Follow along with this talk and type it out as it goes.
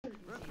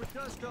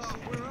Dust off.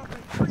 We're up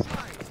at 3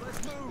 lights.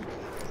 Let's move.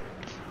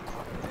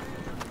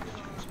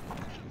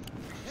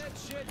 Head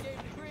shit gave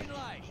the green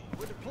light.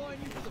 We're deploying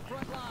you to the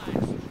front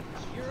lines.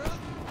 You're up.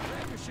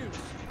 Grab your shoes.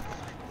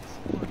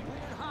 Clean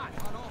it hot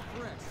on all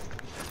threats.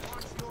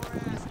 Watch your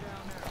ass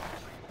down there.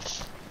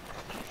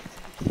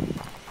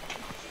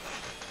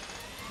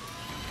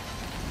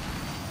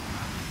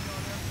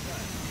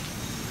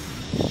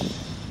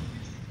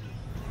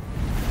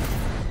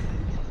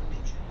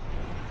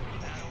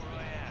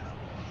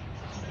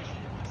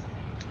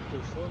 The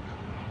fuck?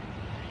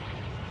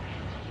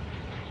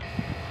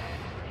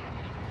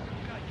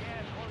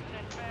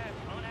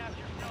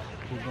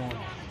 Keep going.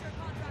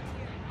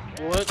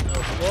 What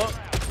the fuck?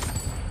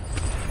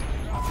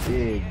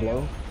 Yeah,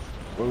 blow.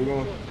 Where we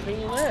going?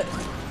 Clean that.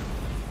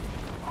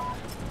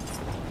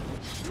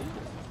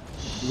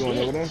 You going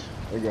over there?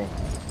 There you go.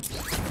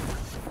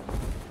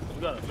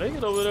 You gotta make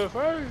it over there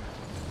first.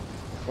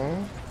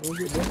 We'll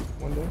get there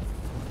one day.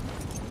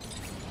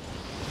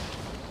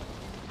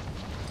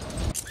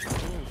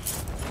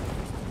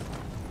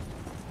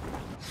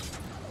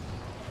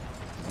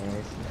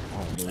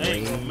 I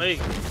ain't gonna make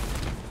it.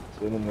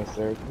 Sit in the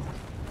circle.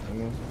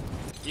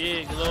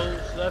 Yeah, glow,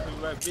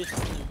 slapping right bitches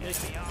in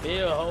the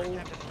bell hole.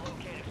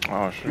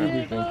 Oh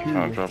shit.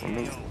 Trying to drop a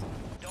nuke.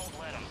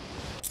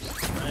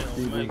 I ain't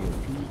gonna make it.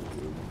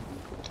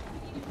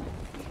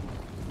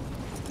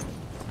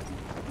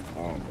 Oh,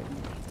 I'm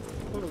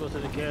gonna go to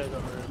the gas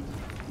over there.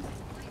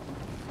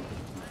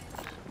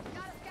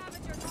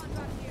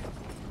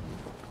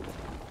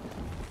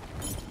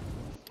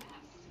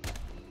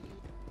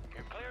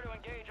 You're clear to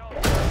engage all.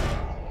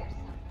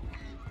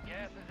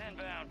 Gas is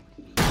inbound.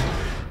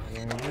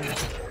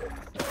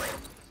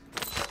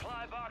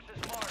 Supply boxes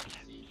marked.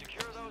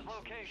 Secure those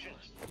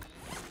locations.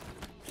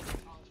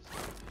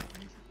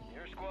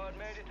 Your squad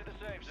made it to the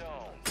safe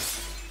zone.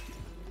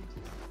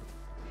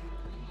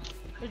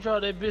 They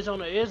dropped that bitch on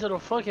the edge of the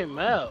fucking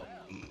map.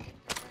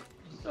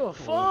 The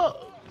fuck?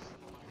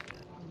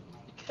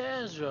 The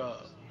cash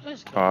drop.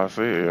 That's Oh, I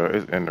see it.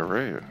 It's in the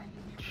red.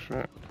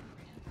 Shit.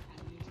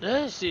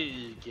 that shit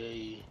is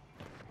gay.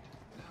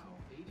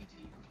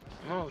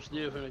 I'm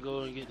still finna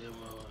go and get that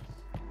mother.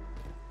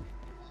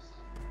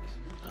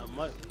 I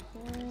might.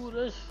 Ooh,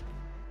 that's.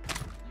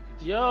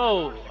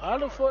 Yo, how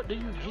the fuck do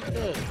you get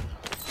that?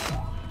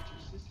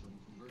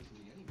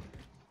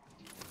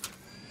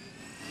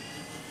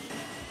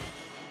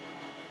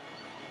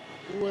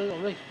 Who ain't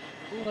gonna make it?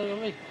 Who ain't gonna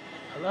make it?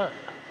 I lied.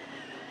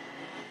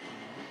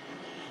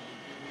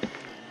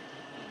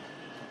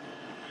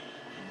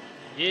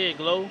 Yeah,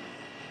 glow.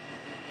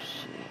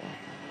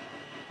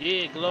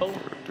 Yeah, glow.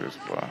 Where this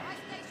by?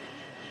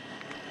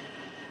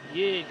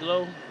 Yeah,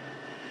 glow.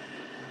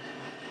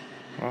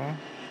 Huh?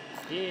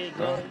 Yeah,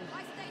 glow. Huh?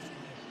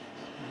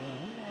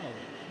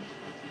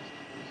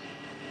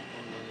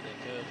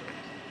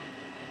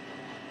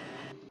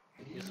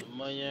 Get some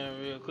money in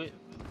real quick.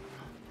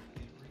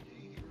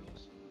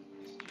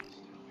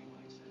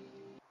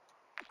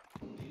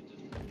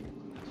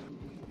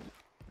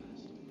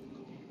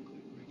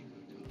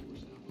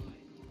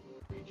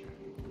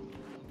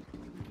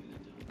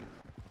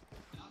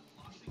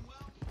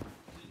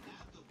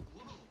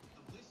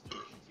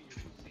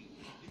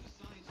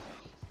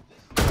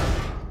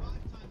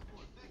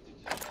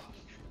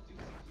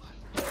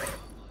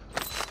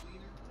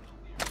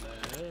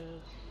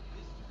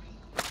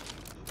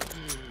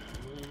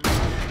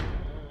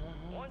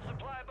 One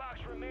supply box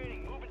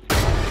remaining. Moving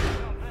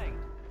something.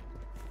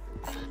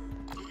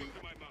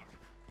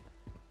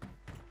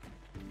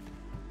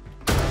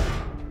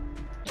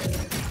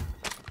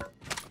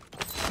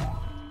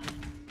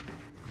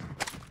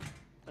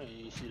 I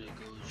ain't see that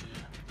gold shit.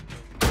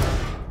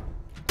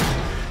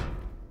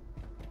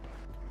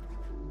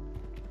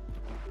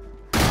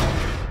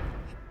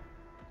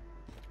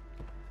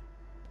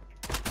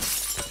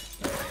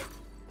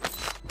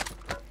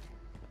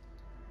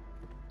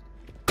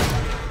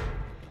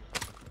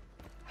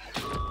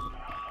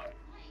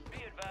 Be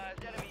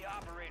advised, enemy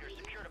operators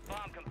secured a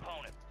bomb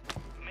component.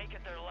 Make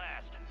it their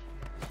last.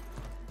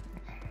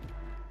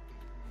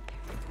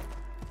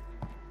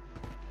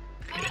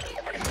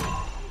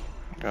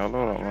 Got a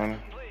load up, man.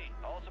 Complete.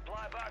 All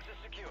supply boxes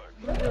secured.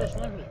 Look at that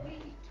sniper.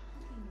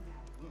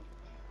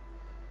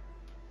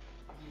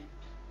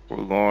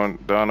 We're going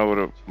down over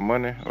the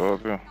money or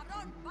up here.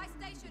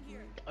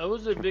 Hey,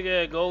 what's that big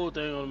ass gold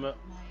thing on the map?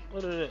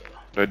 What is that?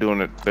 They're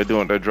doing it.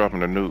 They're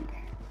dropping the nuke.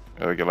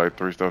 They get like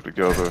 3 stuff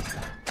together,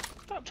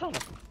 Stop telling me.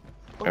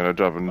 and they're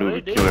dropping Oh, nuke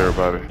they to kill did.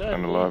 everybody That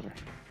in the good. lobby.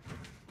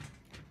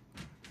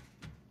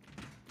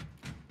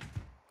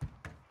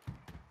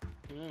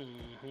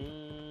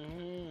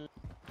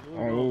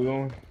 Alright, where we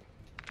going?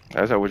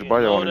 That's how which You buy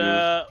you know want to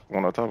that. use.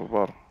 One on top or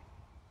bottom.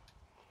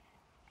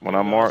 When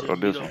I mark or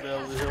this one.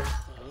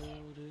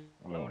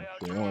 Oh,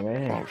 shit, one right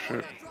here. Oh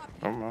shit.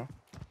 Never mind.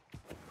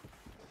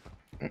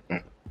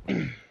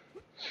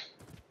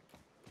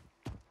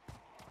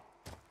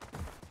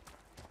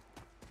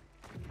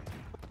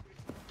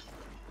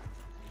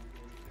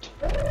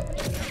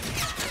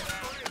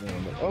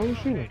 Oh,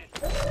 shit.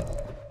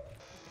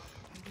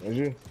 That's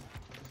you?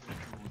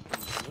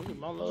 Look at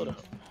my loadout.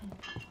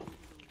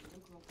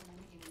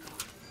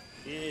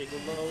 Yeah,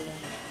 good load.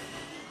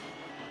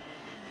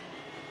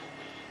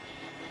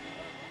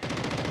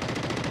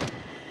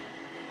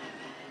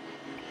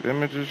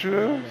 Images you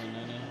have?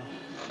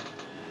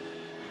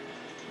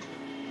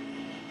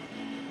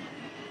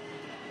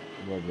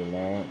 What the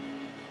line?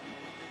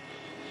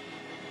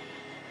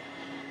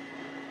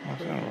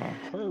 What's that wrong?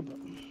 Herbert.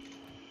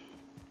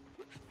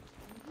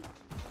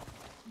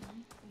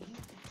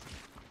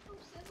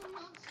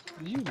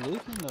 You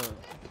leaking up?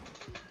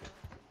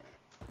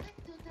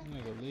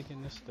 Nigga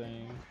leaking this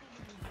thing.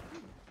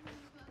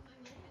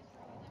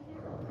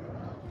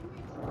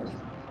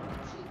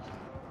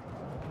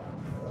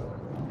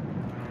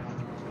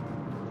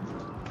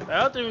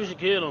 I think we should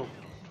kill him.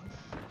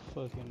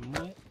 Fucking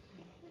what?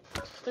 I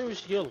think we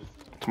should kill him.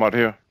 Somebody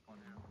here.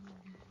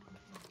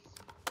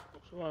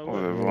 Somebody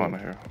Oh, there's one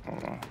here.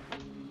 Hold on.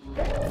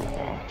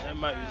 That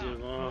might be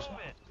just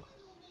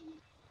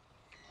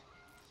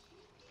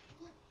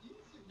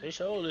They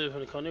sure live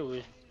in the corner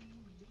with.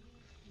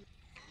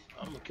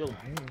 I'm gonna kill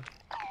him.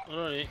 Oh,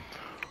 no, they ain't.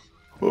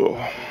 Oh.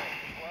 Squad's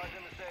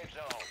in the safe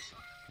zone.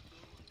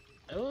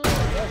 Oh,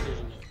 that's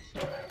isn't it?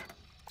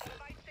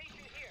 Fight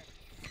station here.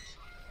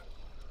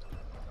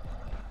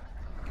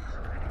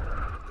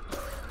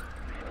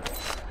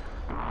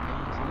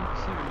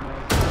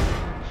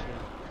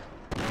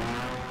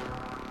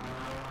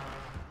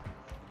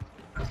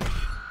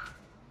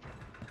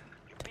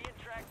 You're being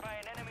tracked by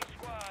an enemy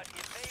squad.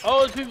 Evade Oh,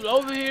 there's people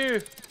over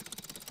here.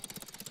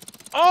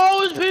 Oh,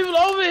 there's people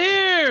over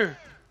here.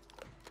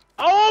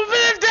 Oh, I'm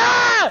finna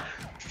die.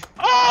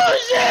 Oh,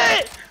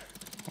 shit.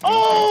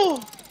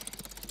 Oh.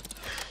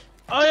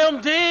 I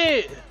am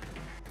dead.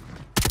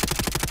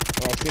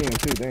 Oh, I seen him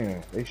too,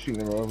 damn. They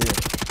shooting him over here.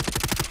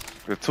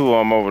 There's two of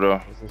them over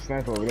there. There's a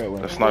sniper over that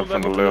way. The sniper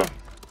from the left.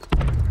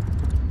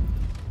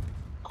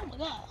 Oh my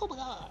god. Oh my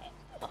god.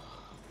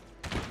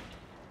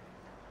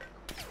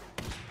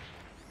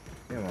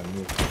 Damn, I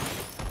missed.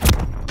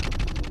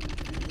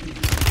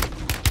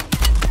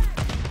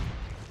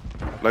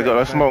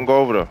 Let's smoke and go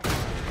over there.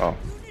 Oh.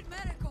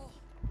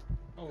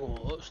 I'm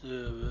going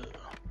upstairs, man.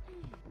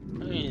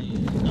 I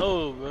ain't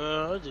know,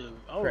 bro. I was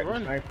Crack the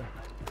running. sniper.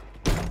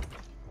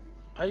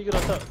 How you get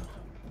on top?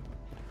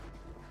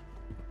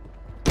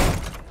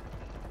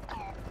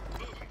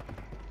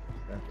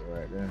 Sniper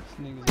right there.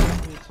 This nigga's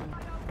out here too.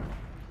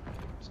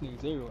 This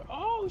nigga's everywhere.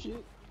 Oh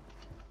shit.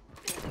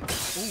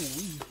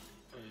 Ooh,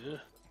 Yeah.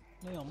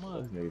 they on This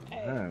mine. nigga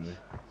behind me.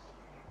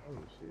 Oh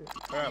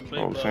shit. Alright, play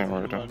Oh, same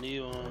ball. right there. Knee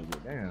on.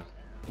 Get down.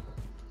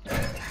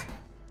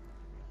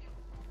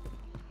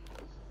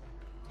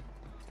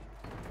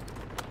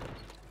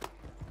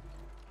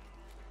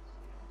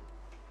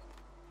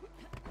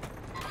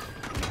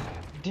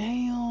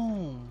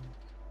 Damn.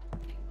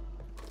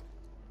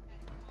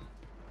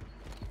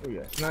 Oh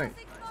yeah, snipe.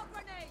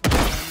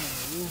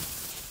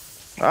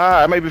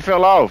 Ah, I maybe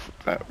fell off.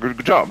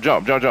 Good jump. I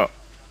was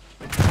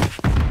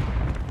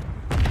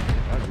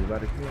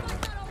about to kill him.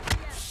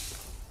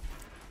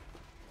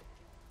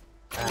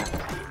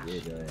 Ah, yeah,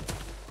 go ahead.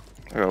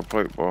 I got a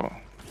plate ball.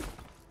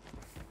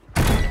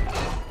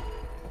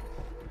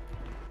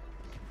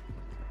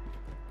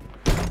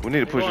 We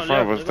need to push in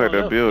front of us to take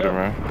that building,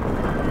 man.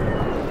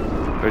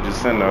 They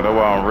just sitting there. That's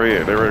why I'm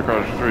red. They right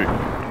across the street.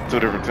 Two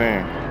different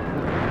teams.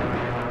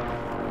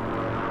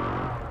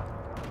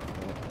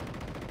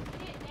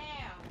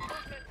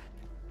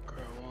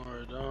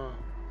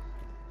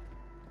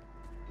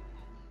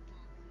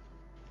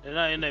 They're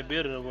not in that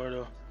building no more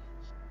though.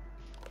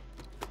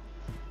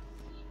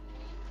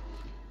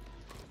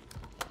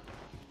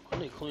 I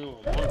need to clean my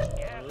monster.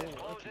 gas is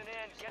closing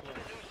in. Get to the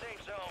new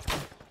safe zone.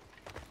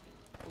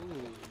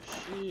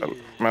 Oh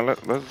shit. Man,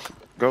 let's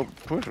go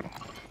push them.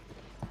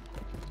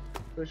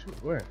 Push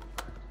where?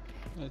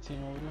 That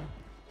team over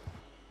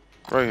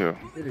there. Right here.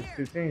 It is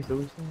 2 teams, so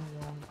we seen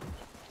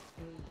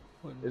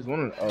What There's one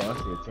of the, oh, I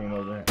see a team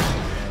over there. The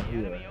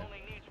Here. enemy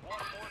only needs one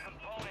more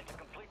component to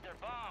complete their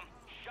bomb.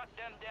 Shut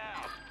them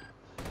down.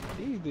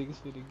 These niggas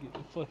finna get the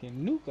fucking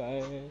nuke our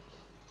ass.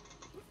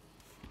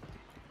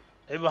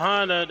 They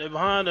behind her. They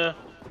behind her.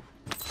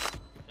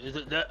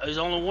 There's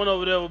only one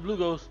over there with blue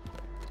ghost.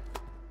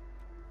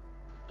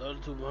 The other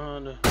two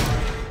behind her.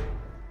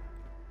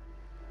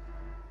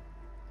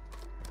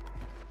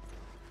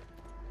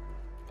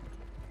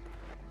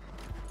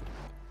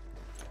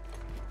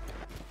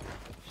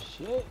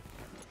 Shit.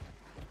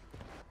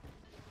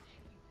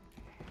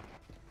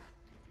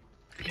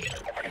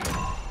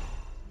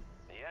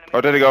 Oh,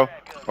 there they go.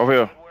 Over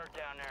here. Good work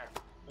down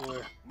there.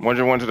 Where? One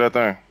just went to that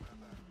thing.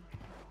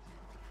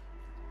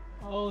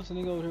 Oh, it's a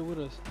nigga over here with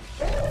us.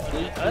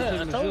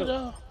 I told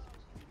y'all.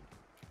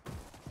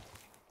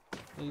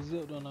 They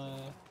zipped on our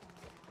ass.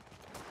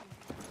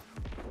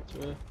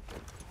 That's right.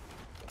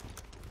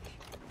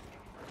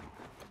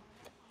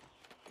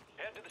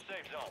 Head to the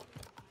safe zone.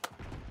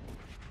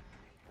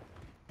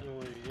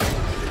 Anyway,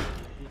 yeah,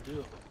 he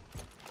do.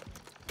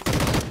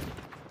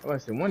 Oh, I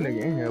see one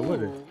nigga in here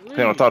with us.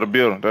 He on top of the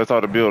building. That's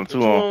top of the building. Two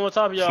Two on. on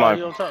top of y'all. Sniper.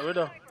 He on top right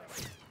there.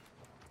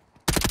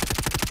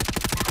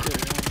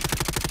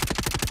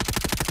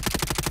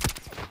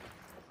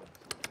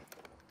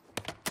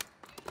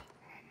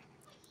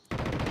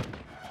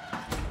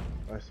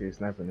 see a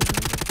sniper in the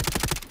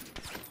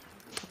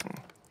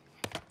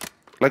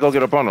Let's go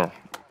get up on them.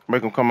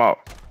 Make them come out.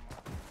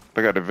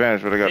 They got the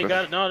advantage, but they got They the...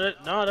 got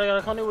no, they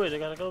gotta come their way. They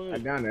gotta go I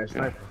with. down there,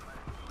 sniper.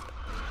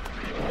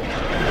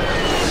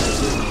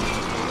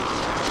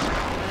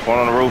 One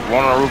on the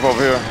roof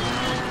over here.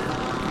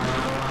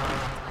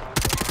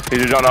 He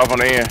just jumped off on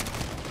the end.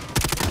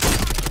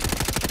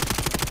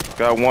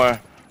 Got one.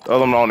 The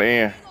other one on the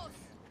end.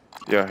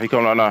 Yeah, he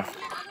coming out now.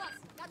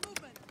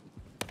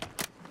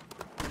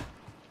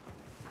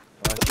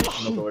 I see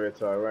smoke over there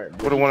to our right.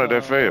 What the one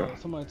that failed?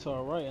 Somebody to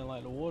our right in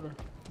like the water.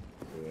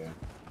 Yeah.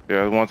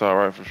 Yeah, the one to our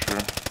right for sure.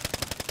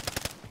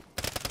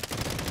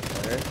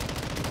 Right.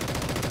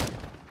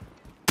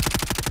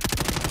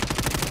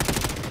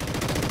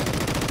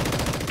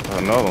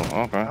 Another one,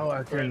 okay. Oh,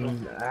 I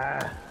couldn't.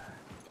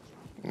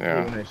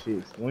 Yeah. That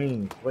shit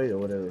swing, play or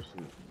whatever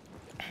shit.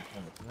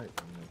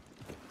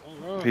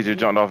 He just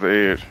jumped off the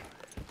edge.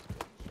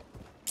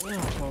 Damn,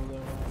 over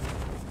there,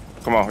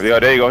 Come on. Yeah,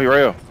 there you go. He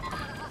railed.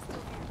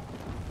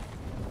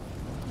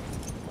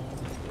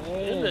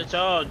 They let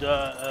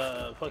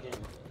y'all fucking.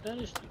 That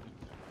is stupid.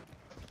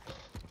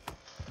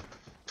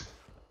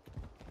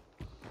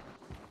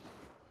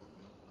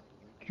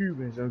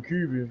 Cubans on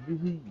Cubans.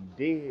 You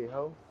dead,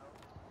 ho.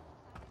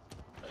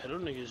 Hey,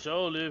 them niggas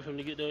sure live him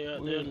to get that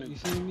out there. You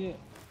see him yet?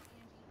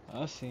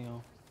 I see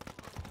him.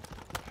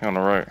 He on the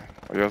right.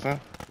 Oh, you see?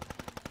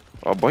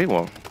 Oh, boy, he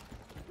won.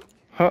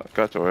 Huh,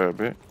 got your ass,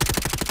 bitch.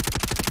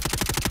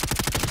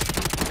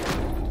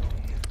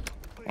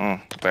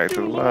 Back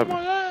to the lobby.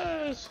 my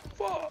ass.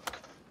 Fuck.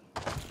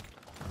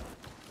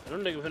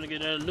 Them niggas finna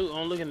get that loot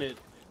on looking at.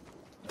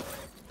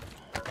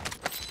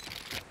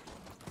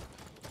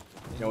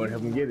 Y'all wanna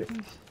help him get it?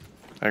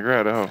 Hey,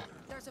 grab that hoe.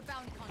 There's a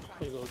bounty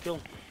contract. Finna go kill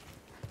him.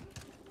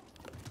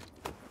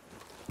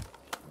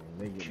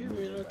 They get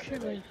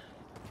Cuban.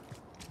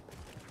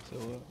 So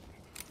what?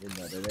 They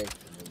about that action.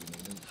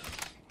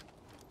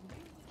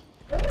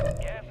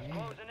 Gas is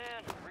closing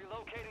in.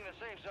 Relocating the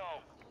safe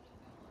zone.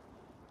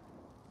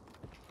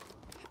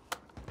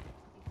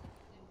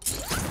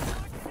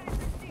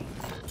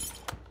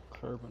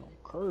 Curbing on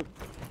curb.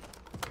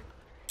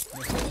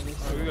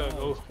 Alright, we gotta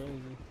go. Crazy.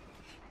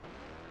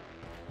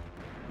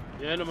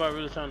 Yeah, ain't nobody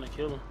really trying to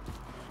kill him.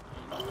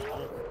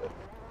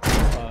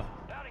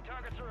 Bounty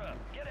targets are up.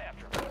 Get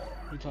after them.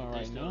 You talking They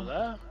right still now?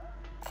 alive.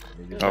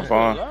 I'm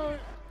fine. Alive.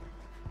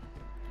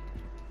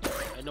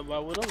 Ain't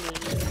nobody with them.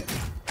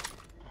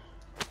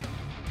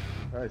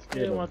 Alright, Yeah,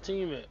 scared my of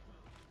team at.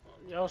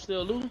 Y'all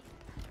still looting?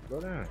 Go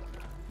down.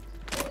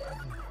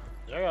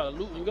 Y'all gotta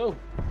loot and go.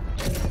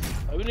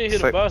 Like, we didn't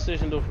hit Say- a buy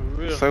station though for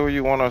real. Say where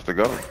you want us to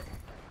go.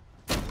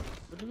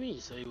 What do you mean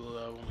say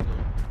where I wanna go?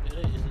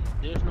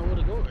 There's nowhere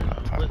to go right now.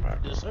 talking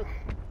about But this circle.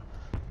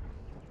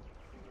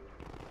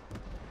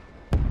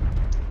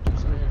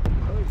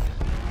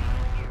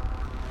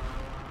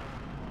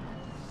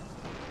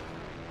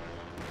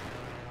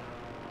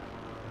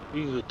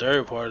 We can go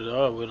third party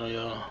though, wait on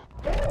y'all.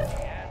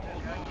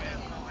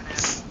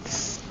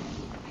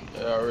 Yeah,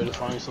 I already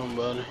find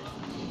somebody.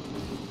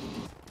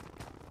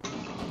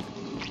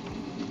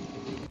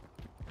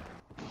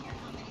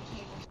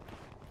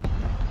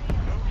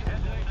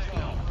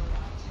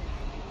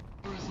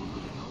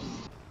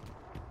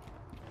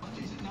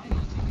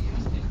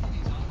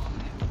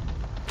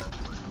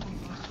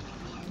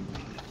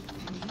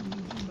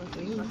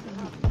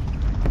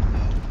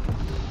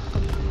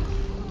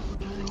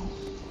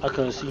 I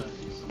couldn't see.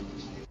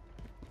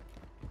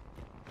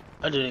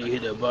 I didn't even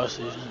hit that boss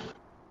station.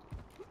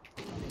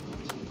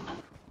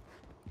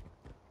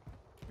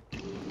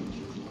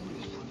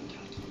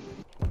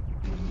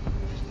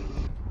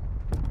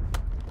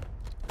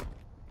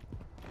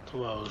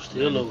 Come on,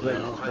 still over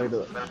there. Straight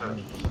up.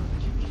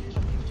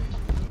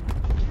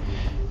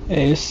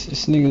 Hey,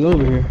 it's niggas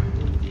over here.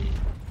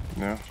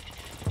 Yeah.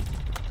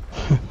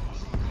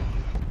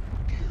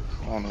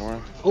 On the way.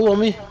 Ooh, on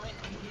me.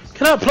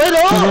 Can I play the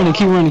Keep arm? running,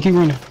 keep running, keep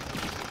running.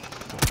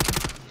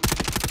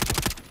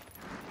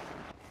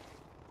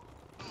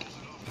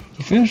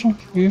 You finish him?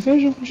 You didn't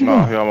finish him? What you No,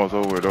 doing? he almost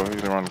over it though.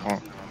 He's around the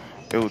corner.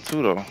 It was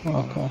two though. Oh,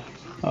 okay.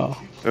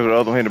 Oh. It was the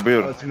other one in the Oh,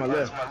 building. to my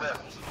left.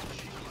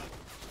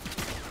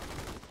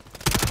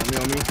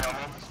 On me.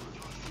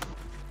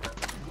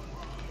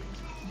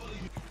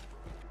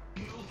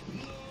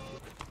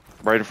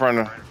 Right in front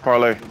of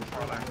parlay.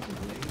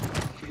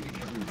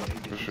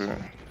 For sure.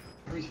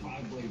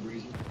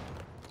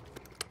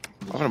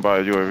 I'm gonna buy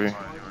a UAV.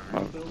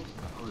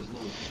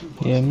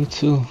 Yeah, me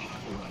too.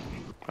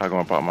 I'm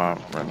gonna pop mine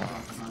right now.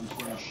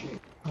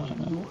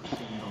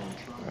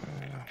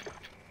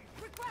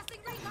 Requesting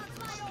recon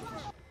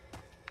flyover.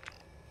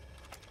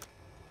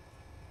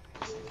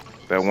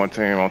 That one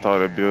team on top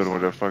of that building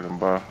with that fucking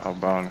bar. I'm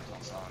bound it.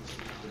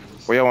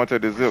 Where y'all want to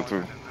take this zip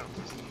to?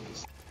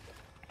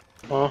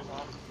 Huh?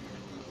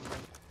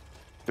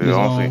 Yeah, I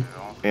don't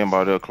see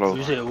anybody there You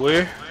close. said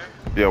where?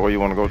 Yeah, where you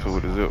want to go to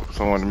with the zip?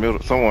 Somewhere in the middle,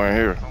 somewhere in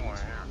here.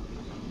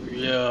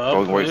 Yeah,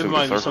 was waiting it till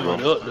might the be circle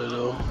somebody up there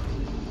though.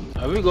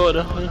 Alright, we go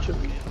there. Ain't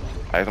tripping.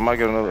 Hey, somebody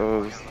get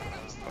another.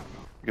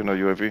 Get no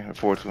UAV at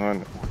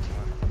 4200.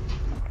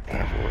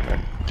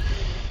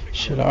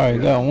 Shit, I already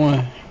got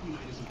one.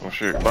 Oh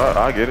shit, but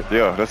I get it.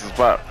 Yeah, that's the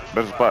spot.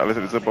 That's the spot. Let's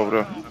hit the zip over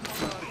there.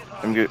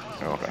 Let me get.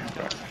 Oh, okay.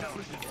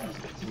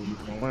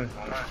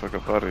 Fuck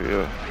up out of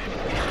here.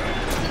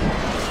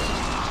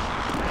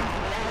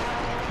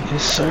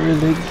 Yes, sir,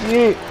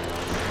 legit.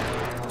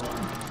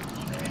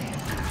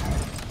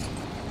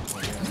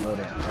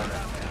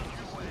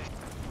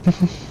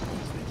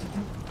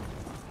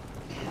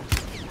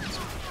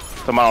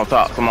 Someone on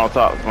top. Someone on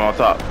top. Someone on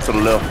top. To the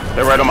left.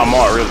 They're right on my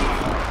mark, really.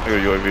 Here,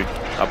 UAV.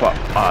 I pop.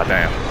 Ah,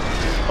 damn.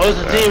 Oh, it's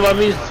a team by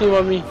me. It's a team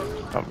by me.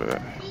 Not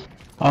bad.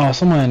 Oh,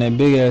 somebody in that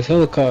big ass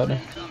helicopter.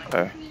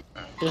 Hey.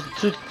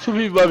 It's two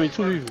people by me.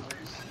 Two people.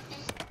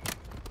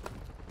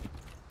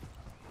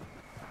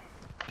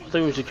 I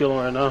think we should kill him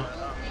right now.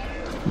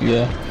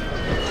 Yeah.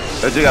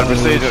 They just got a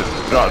precision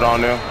dropped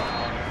on them.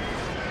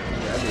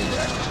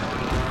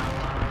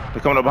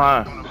 They're coming up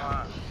behind.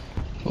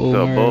 Oh,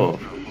 The man.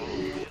 above.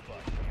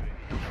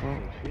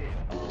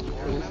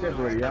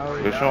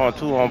 They're showing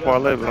two on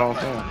parlay, but I don't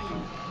see them.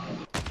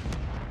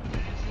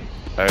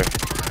 Hey.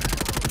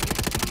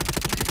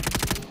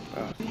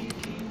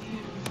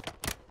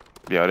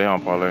 Yeah, they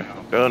on parlay.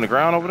 They're on the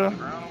ground over there?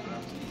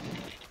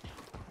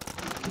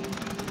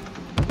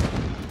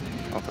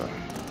 Okay.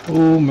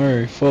 Oh,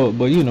 Murray, fuck,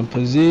 but you in a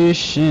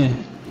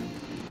position.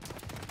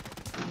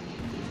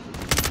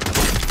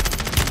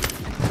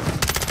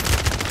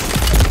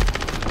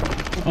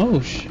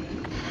 Oh, shit.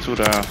 Two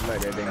down.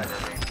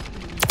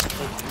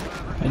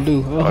 I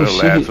do. Oh, Oh, they'll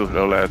last shit. two.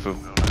 They'll last two.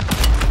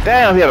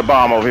 Damn, he had a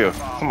bomb over here.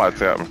 Somebody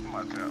tap me.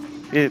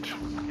 Bitch.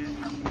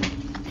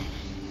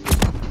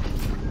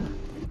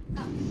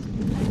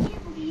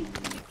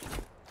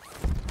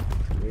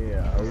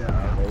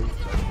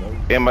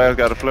 Anybody else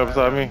got a flare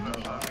beside me?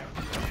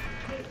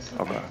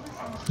 Okay.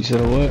 You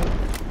said a what?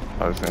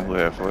 I was saying who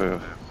had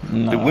flares.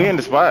 Nah. If we in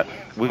the spot,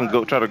 we can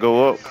go try to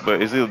go up,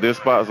 but it's either this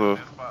spot or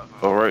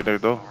right there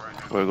though.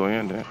 We're going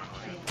in there.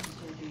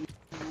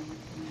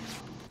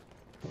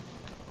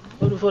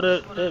 What for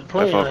that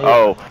plane out here?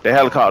 Oh, the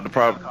helicopter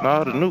probably.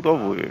 No, the nuke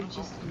over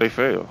with. They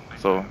failed.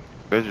 So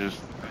they just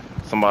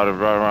somebody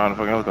right around the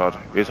fucking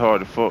helicopter. It's hard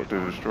to fuck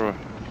to destroy.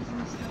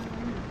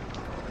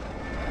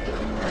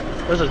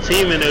 There's a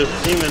team in there. There's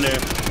a team in there.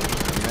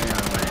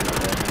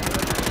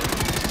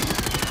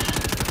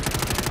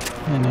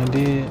 And I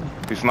did.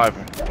 He's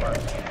sniping.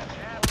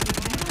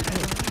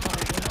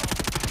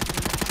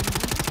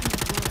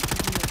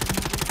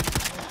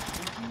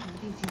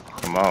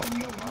 Come out.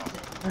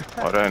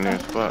 Oh, that ain't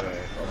his spot.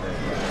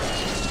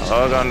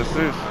 Oh, I got an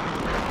assist.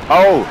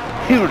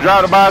 Oh, he was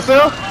driving by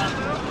himself?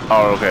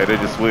 Oh, okay, they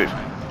just switched.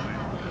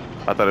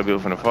 I thought they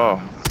was finna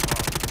fall.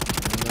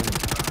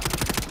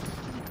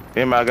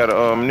 Anybody got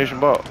a munition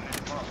box?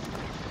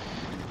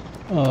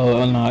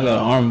 Oh, no, I got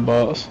an armor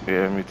box.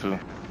 Yeah, me too.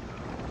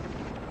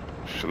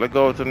 Shit, let's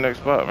go to the next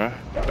spot, man.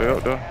 They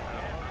up there.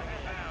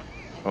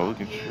 Oh, we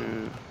can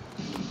shoot.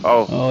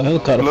 Oh, Oh,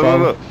 helicopter look, fall.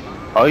 look, look.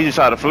 Oh, he just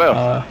shot a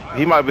flare.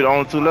 He might be the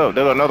only two left.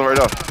 There's another right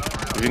there.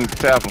 If you can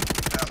tap him.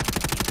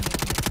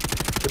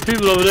 The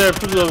people over there.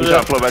 People over He's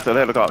there. trying to float back to the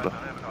helicopter.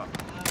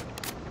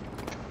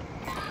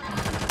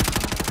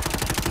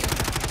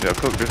 Yeah,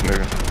 cook this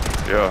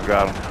nigga. Yeah,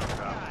 got him.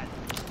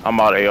 I'm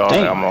out of AR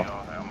Damn. ammo.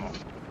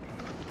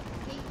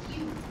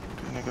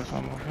 Niggas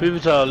ammo. People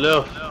to our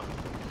left.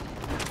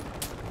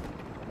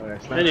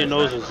 They didn't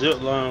know it's a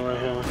zip line right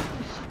here.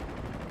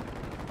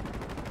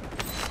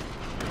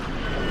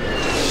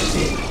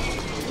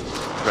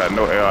 Got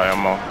no AR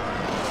ammo.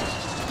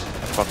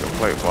 Fucking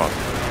plate box.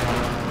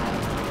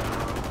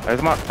 Hey,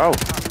 it's my. Oh.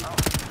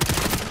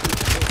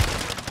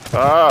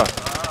 Ah.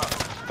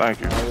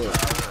 Thank you.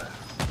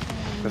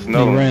 There's He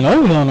another one. ran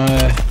over on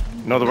that.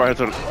 Another right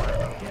here to the.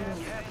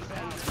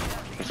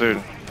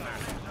 Precision.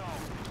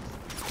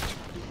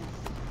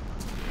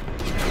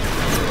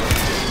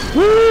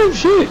 Woo,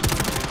 shit.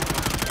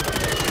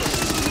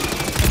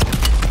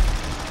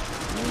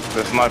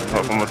 That sniper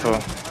pop on my toe.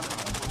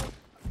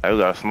 Hey, we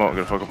got smoke.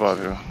 Get the fuck up out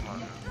of here.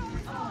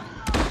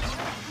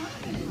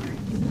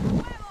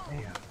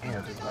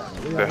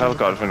 The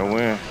helicopter finna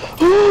win.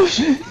 Oh,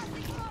 shit.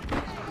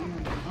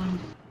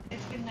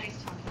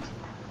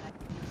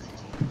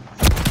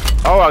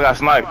 Oh, I got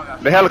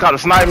sniped. The helicopter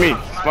sniped me.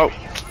 Smoke.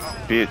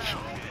 Bitch.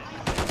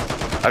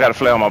 I got a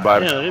flare on my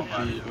body. Yeah, they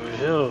beat me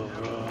hell,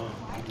 bro.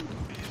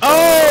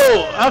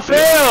 Oh, I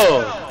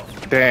fell.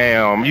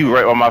 Damn, you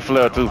right on my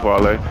flare too,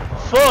 Parlay.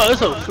 Fuck,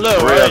 it's a flare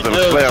Real, right there's a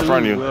there flare in too,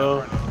 front of you.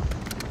 bro.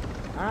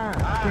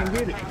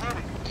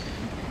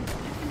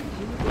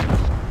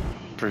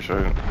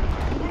 Appreciate it.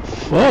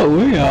 Fuck,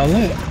 where y'all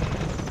at?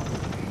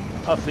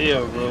 I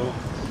fell, bro.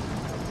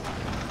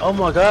 Oh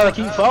my god, I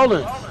keep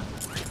falling.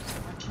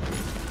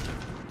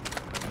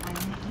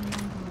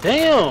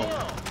 Damn.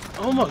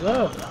 Oh my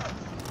god.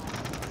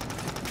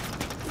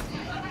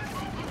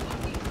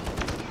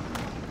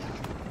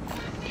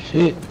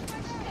 Shit.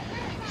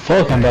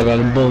 Fuck, I'm about out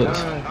of bullets.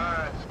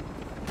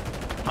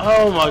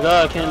 Oh my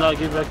god, I cannot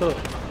get back up.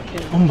 I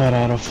can't. I'm about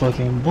out of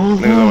fucking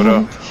bullets. Niggas over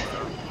there.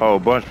 Whole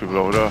bunch of people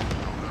over there.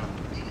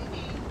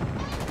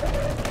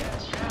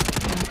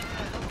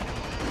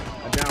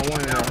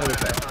 in that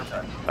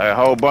helipad. Hey, a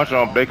whole bunch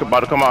of them. They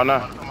about to come out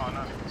now.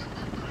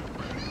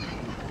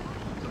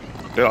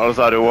 They're on the other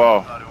side of the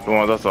wall. The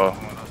ones I saw.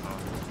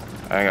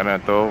 I ain't got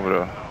nothing to throw over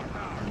there.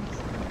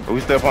 If we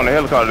step on the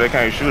helicopter, they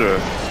can't shoot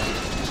us.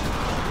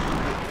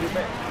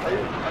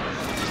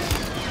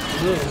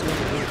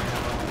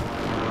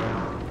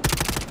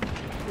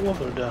 One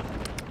for the down.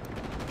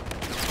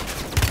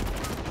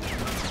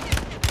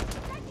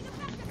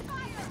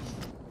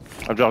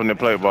 I'm dropping the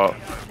plate ball.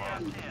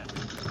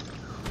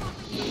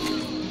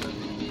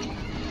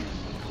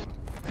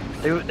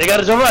 They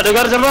gotta jump out. They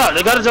gotta jump out.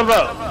 They gotta jump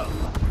out.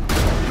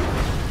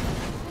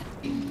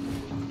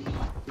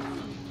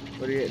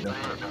 Where they at though?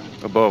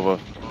 Above us.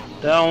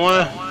 Down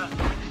one.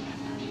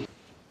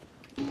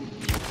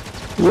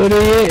 Where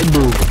they at,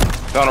 dude?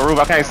 They're on the roof.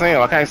 I can't see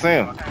him. I can't see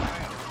him.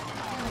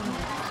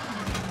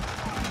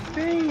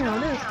 Damn,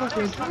 that's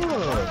fucking tough. I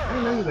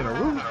didn't know he was in a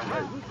roof.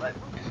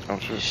 Oh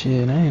shit.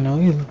 Shit, I ain't know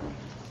either.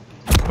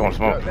 Don't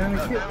smoke. Down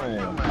the kit,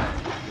 man.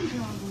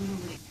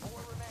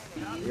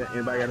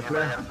 Anybody got a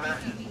flash?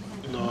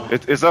 No.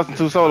 It's us and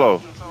two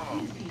solo.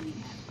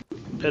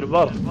 At the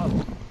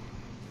bottom.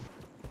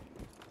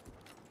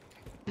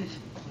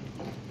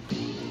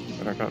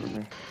 I got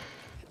me.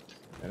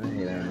 I didn't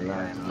hear that in the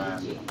line.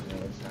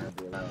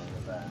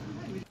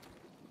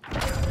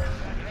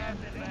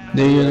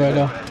 There he is right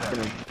now.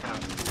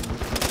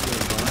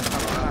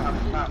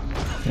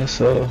 Yes,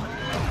 sir.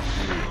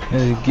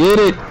 Let's get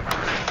it.